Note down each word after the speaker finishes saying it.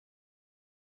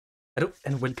Hello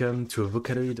and welcome to a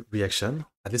Vocaloid reaction.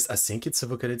 At least I think it's a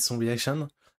Vocaloid song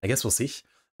reaction. I guess we'll see.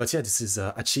 But yeah, this is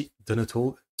HACHI Donut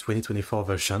Hole 2024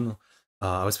 version.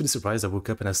 I was pretty surprised. I woke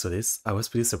up and I saw this. I was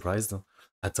pretty surprised.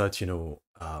 I thought, you know,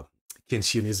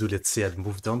 Kenshi Onizu, let's say, had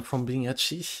moved on from being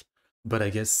HACHI. But I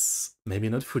guess maybe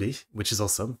not fully, which is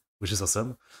awesome.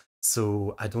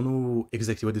 So I don't know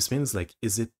exactly what this means. Like,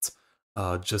 is it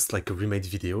just like a remade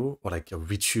video or like a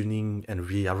retuning and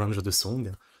rearrange of the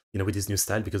song? You know, with this new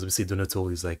style, because obviously Donut Hole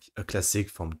is like a classic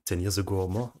from 10 years ago or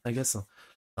more, I guess.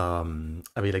 I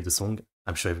really like the song.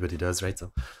 I'm sure everybody does, right?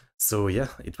 So yeah,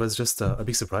 it was just a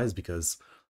big surprise because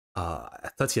I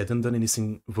thought he hadn't done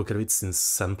anything Vocaloid since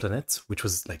Sun Planet, which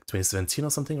was like 2017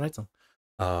 or something, right?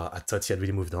 I thought he had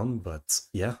really moved on, but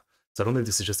yeah. So I don't know if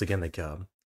this is just again like a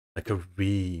better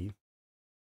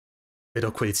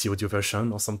quality audio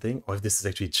version or something, or if this is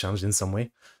actually changed in some way.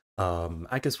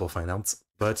 I guess we'll find out.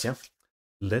 But yeah.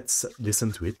 Let's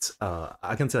listen to it.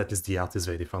 I can tell at least the art is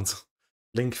very different.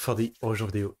 Link for the original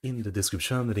video in the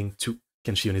description. The link to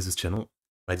Kenshi Onizu's channel,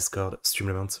 my Discord,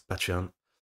 Streamlabs, Patreon.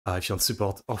 If you want to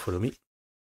support or follow me,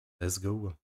 let's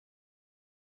go.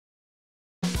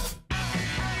 Oh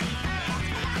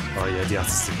yeah, the art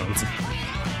is different.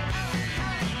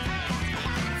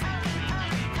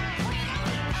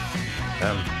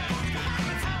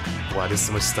 Wow, there's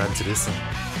so much style to this.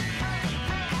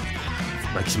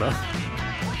 Makima.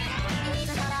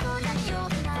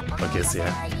 Okay, so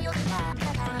yeah.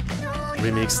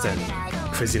 Remixed and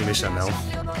crazy animation now.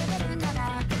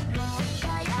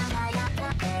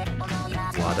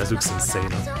 Wow, that looks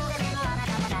insane.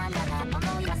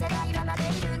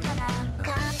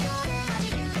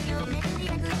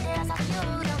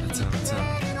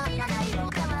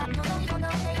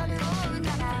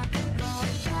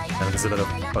 And there's a lot of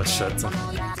hot shots.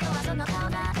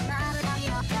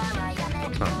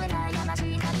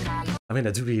 I mean,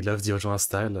 I do really love the original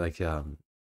style, like, you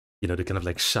know, the kind of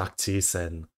like shark teeth,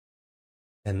 and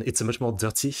it's a much more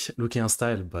dirty looking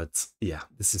style, but yeah,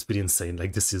 this is pretty insane.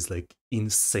 Like, this is like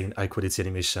insane high quality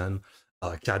animation,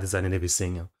 car design and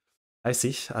everything. I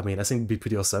see. I mean, I think it'd be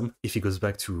pretty awesome if he goes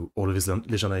back to all of his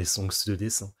legendary songs to do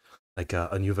this, like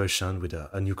a new version with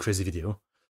a new crazy video.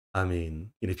 I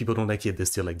mean, you know, if people don't like it, they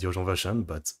still like the original version,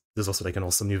 but there's also like an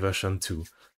awesome new version to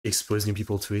expose new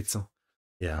people to it.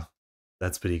 Yeah.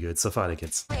 That's pretty good. So far I like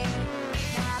it.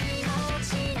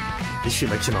 Ich fühle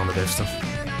mich immer am besten.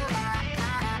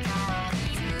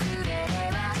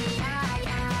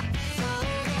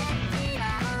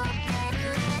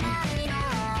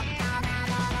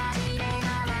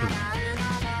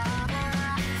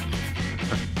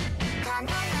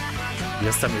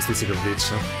 Yes, tam jest ludzkiego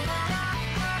wyjścia.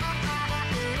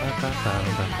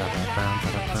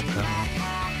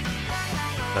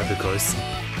 Tak do końca.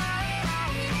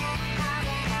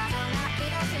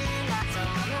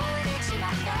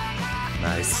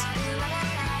 Nice.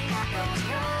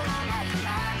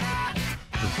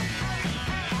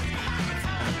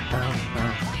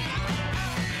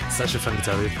 Such a fun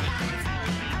guitar riff.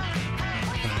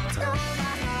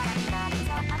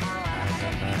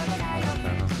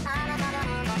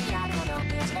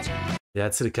 Yeah,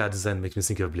 it's the car design makes me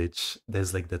think of Bleach.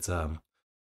 There's like that kind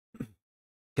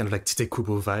of like Tite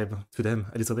Kubo vibe to them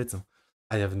a little bit.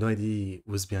 I have no idea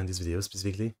who's behind this video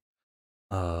specifically.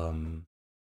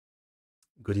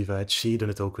 Godiva HACHI,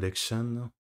 Donut Hole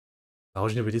Collection.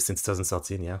 Originally released in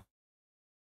 2013, yeah.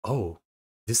 Oh,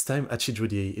 this time HACHI drew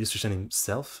the illustration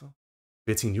himself,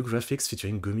 creating new graphics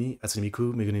featuring Gumi,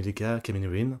 Atsumiku, Megunilika,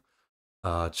 Kaminurin.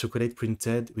 Chocolate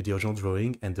printed with the original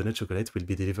drawing, and Donut Chocolate will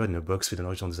be delivered in a box with an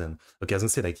original design. Okay, I was gonna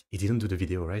say, like, he didn't do the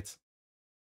video, right?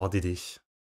 Or did he?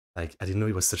 Like, I didn't know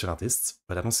he was such an artist,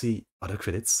 but I don't see other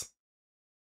credits.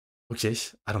 Okay,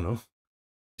 I don't know.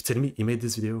 You telling me he made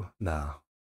this video? Nah.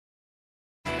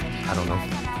 I don't know.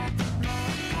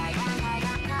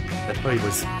 I thought it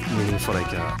was meaning for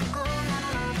like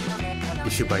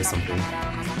if you buy something.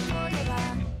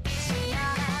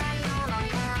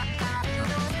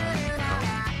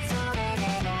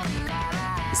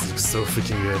 This looks so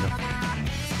freaking good.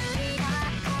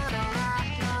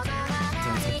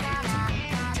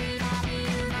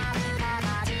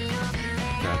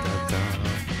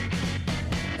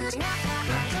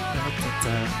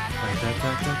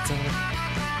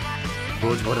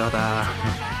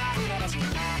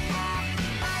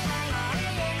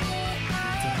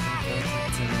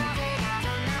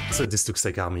 So this looks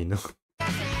like Armin.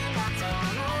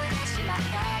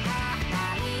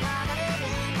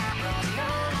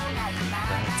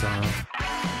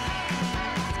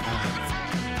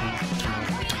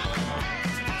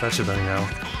 Flashbang now.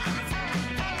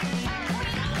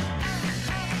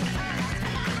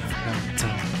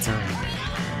 The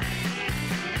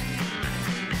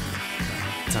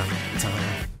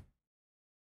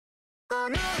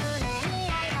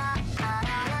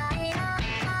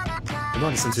more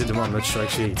I listen to it, the more I'm not sure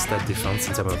actually it's that different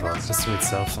in terms of the song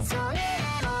itself.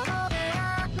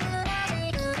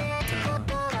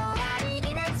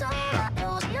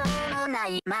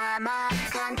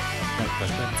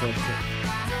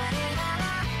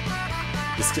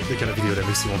 It's the kind of video that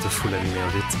makes you want a full anime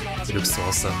of it. It looks so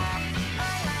awesome.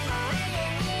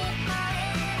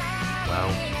 Wow.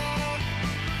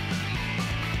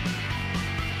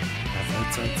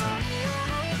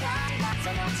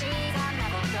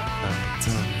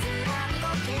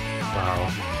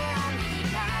 Wow.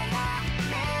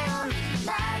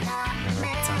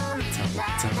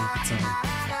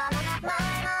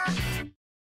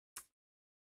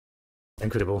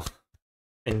 Incredible.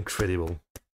 Incredible.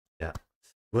 Yeah.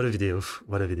 What a video.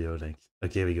 What a video. Like,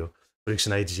 okay, here we go.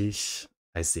 Production IG.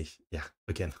 I see. Yeah,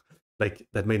 again. Like,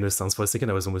 that made no sense. For a second,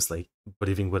 I was almost like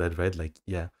believing what I'd read. Like,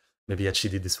 yeah, maybe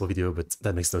HACHI did this for video, but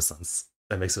that makes no sense.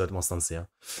 That makes a lot more sense here.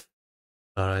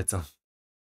 Alright.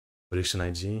 Production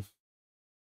IG.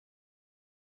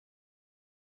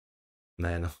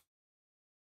 Man.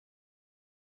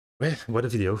 Well, what a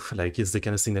video. Like, it's the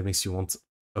kind of thing that makes you want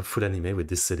a full anime with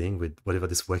this setting, with whatever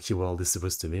this wacky world is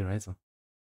supposed to be, right?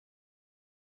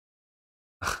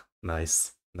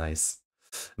 Nice, nice.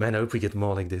 Man, I hope we get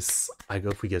more like this. I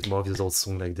hope we get more of this old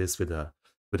song like this with a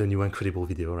new incredible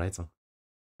video, right?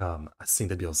 I think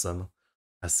that'd be awesome.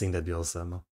 I think that'd be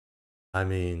awesome. I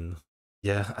mean,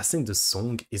 yeah, I think the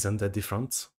song isn't that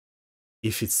different,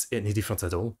 if it's any different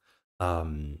at all.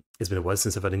 It's been a while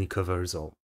since I've had any covers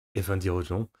or even the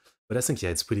original, but I think, yeah,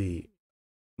 it's pretty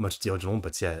much the original,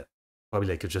 but yeah, probably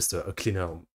like just a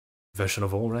cleaner version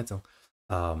of all, right?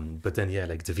 But then, yeah,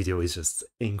 like the video is just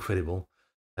incredible.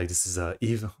 Like, this is a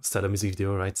Eve style of music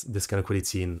video, right? This kind of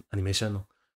quality in animation,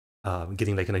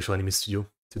 getting like an actual anime studio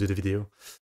to do the video.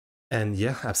 And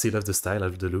yeah, I absolutely love the style, I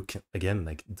love the look. Again,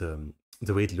 like the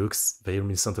way it looks, very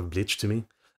reminiscent of Bleach to me.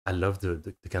 I love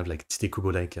the kind of like Tite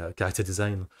Kubo like character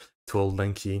design, tall,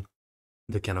 lanky,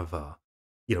 the kind of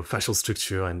you know, facial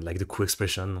structure and like the cool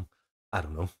expression. I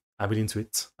don't know. I'm really into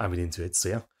it. I'm really into it. So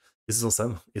yeah, this is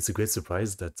awesome. It's a great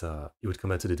surprise that you would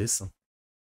come out to do this.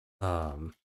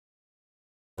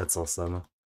 That's awesome.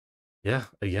 Yeah,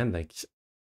 again, like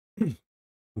I'm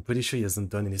pretty sure he hasn't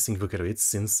done anything Vocaloid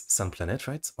since Sun Planet,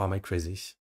 right? Or am I crazy?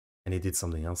 And he did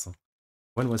something else.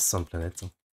 When was Sun Planet?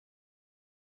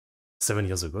 7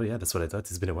 years ago, yeah, that's what I thought.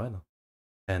 It's been a while.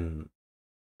 And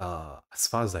as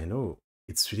far as I know,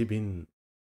 it's really been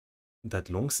that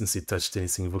long since he touched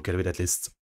anything Vocaloid, at least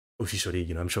officially.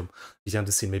 You know, I'm sure behind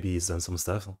the scene maybe he's done some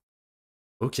stuff.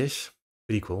 Okay,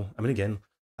 pretty cool. I mean, again,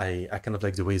 I kind of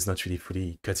like the way he's not really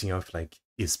fully cutting off like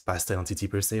his past identity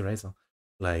per se, right?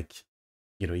 Like,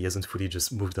 you know, he hasn't fully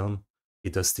just moved on. He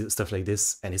does stuff like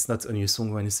this, and it's not a new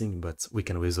song or anything, but we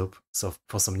can always hope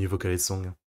for some new Vocaloid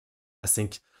song. I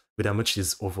think with how much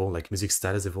his overall like music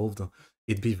style has evolved,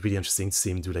 it'd be really interesting to see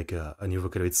him do like a new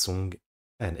Vocaloid song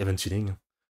and even tuning.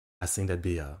 I think that'd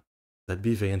be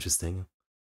very interesting.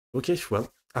 Okay,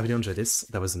 well, I really enjoyed this.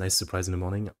 That was a nice surprise in the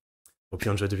morning. Hope you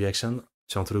enjoyed the reaction.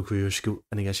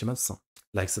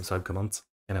 Like, subscribe, comment,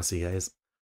 and I'll see you guys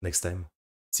next time.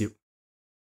 See you.